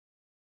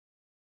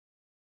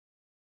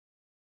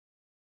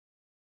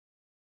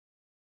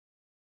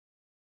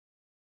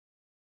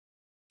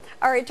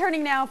All right,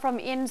 turning now from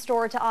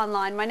in-store to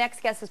online. My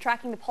next guest is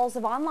tracking the pulse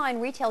of online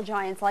retail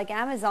giants like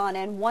Amazon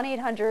and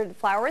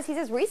 1-800-Flowers. He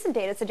says recent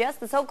data suggests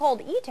the so-called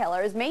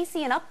e-tailers may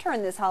see an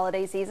upturn this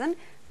holiday season.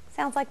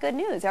 Sounds like good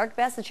news. Eric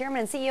Best, the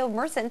chairman and CEO of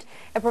Mercent,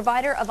 a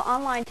provider of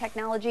online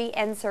technology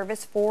and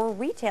service for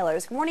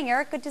retailers. Good morning,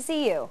 Eric. Good to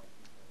see you.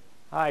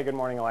 Hi, good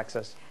morning,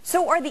 Alexis.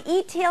 So are the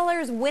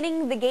e-tailers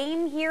winning the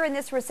game here in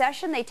this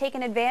recession? They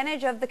taking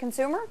advantage of the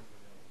consumer?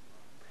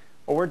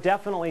 Well, we're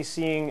definitely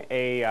seeing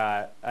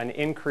an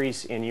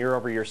increase in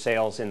year-over-year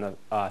sales in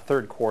the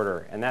third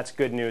quarter, and that's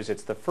good news.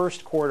 It's the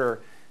first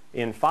quarter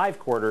in 5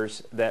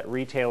 quarters that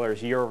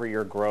retailers'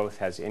 year-over-year growth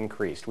has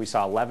increased. We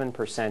saw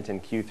 11% in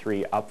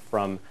Q3, up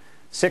from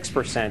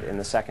 6% in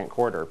the second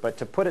quarter. But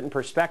to put it in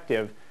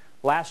perspective,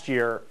 last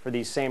year for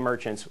these same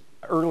merchants,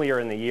 earlier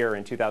in the year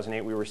in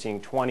 2008, we were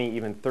seeing 20,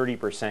 even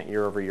 30%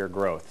 year-over-year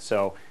growth.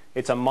 So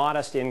it's a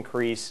modest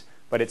increase,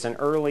 but it's an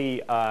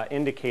early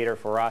indicator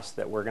for us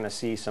that we're going to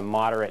see some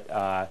moderate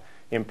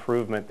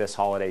improvement this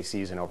holiday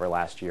season over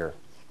last year.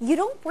 You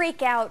don't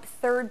break out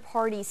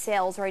third-party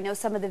sales, or I know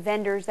some of the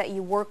vendors that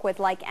you work with,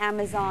 like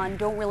Amazon,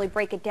 don't really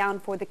break it down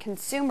for the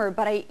consumer,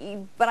 but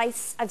I've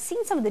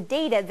seen some of the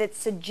data that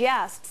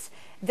suggests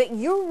that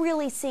you're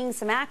really seeing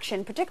some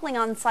action, particularly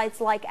on sites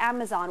like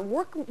Amazon.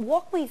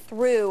 Walk me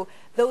through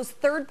those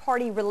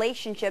third-party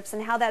relationships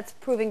and how that's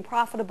proving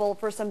profitable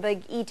for some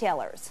big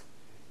e-tailers.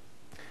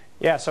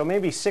 Yeah, so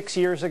maybe 6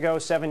 years ago,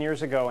 7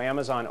 years ago,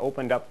 Amazon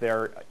opened up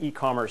their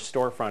e-commerce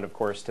storefront, of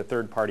course, to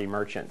third-party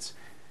merchants.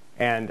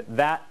 And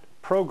that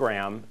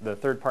program, the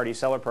third-party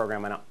seller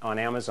program on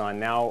Amazon,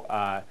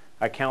 now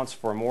accounts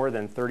for more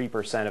than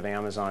 30% of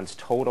Amazon's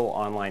total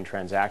online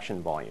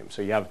transaction volume.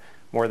 So you have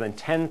more than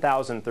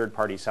 10,000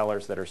 third-party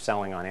sellers that are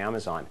selling on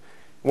Amazon.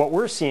 What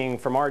we're seeing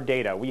from our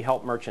data, we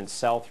help merchants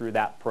sell through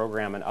that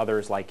program and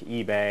others like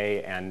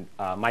eBay and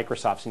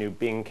Microsoft's new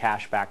Bing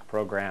cashback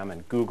program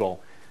and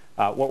Google.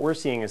 What we're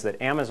seeing is that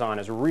Amazon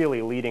is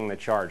really leading the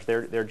charge.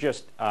 They're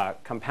just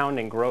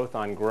compounding growth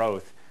on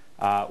growth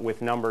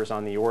with numbers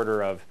on the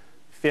order of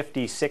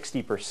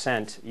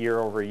 50–60%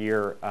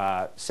 year-over-year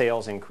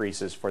sales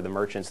increases for the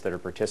merchants that are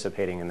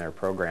participating in their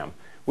program.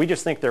 We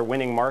just think they're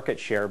winning market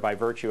share by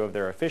virtue of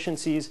their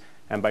efficiencies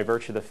and by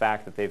virtue of the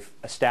fact that they've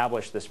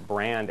established this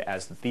brand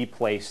as the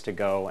place to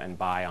go and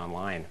buy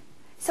online.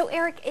 So,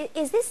 Eric,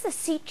 is this the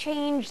sea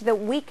change that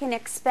we can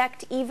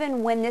expect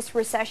even when this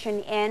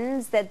recession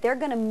ends, that they're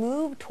going to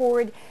move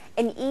toward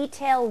an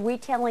e-tail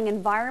retailing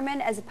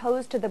environment as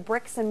opposed to the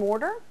bricks and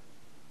mortar?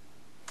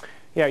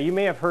 Yeah, you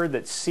may have heard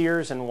that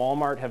Sears and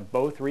Walmart have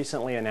both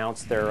recently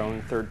announced their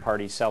own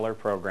third-party seller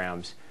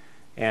programs.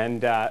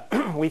 And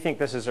we think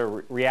this is a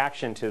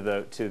reaction to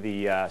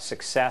the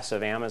success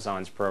of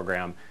Amazon's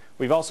program.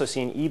 We've also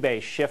seen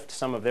eBay shift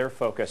some of their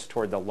focus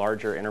toward the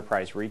larger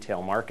enterprise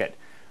retail market.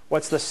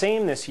 What's the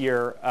same this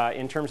year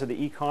in terms of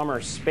the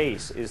e-commerce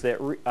space is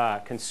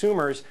that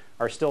consumers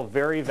are still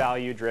very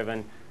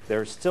value-driven.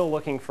 They're still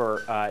looking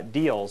for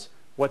deals.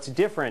 What's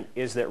different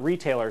is that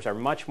retailers are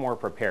much more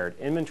prepared.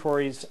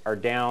 Inventories are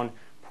down,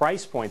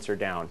 price points are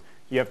down.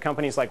 You have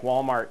companies like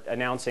Walmart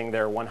announcing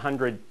their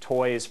 100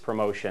 toys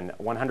promotion,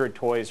 100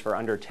 toys for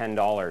under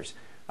 $10.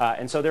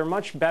 And so they're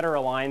much better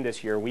aligned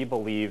this year, we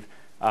believe,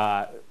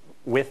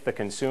 with the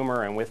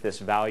consumer and with this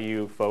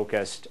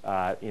value-focused,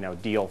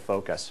 deal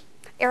focus.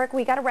 Eric,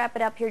 we got to wrap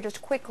it up here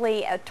just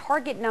quickly. A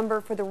target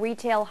number for the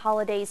retail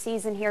holiday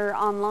season here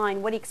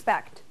online. What do you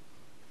expect?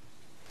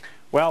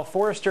 Well,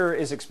 Forrester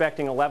is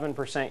expecting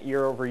 11%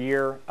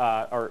 year-over-year,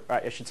 or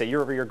I should say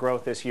year-over-year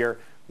growth this year.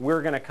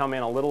 We're going to come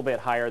in a little bit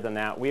higher than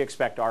that. We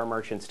expect our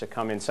merchants to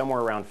come in somewhere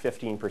around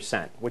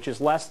 15%, which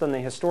is less than the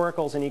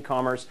historicals in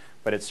e-commerce,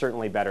 but it's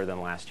certainly better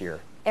than last year.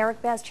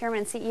 Eric Best, Chairman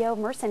and CEO of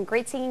Mercent.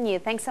 Great seeing you.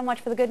 Thanks so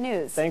much for the good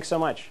news. Thanks so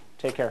much.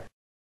 Take care.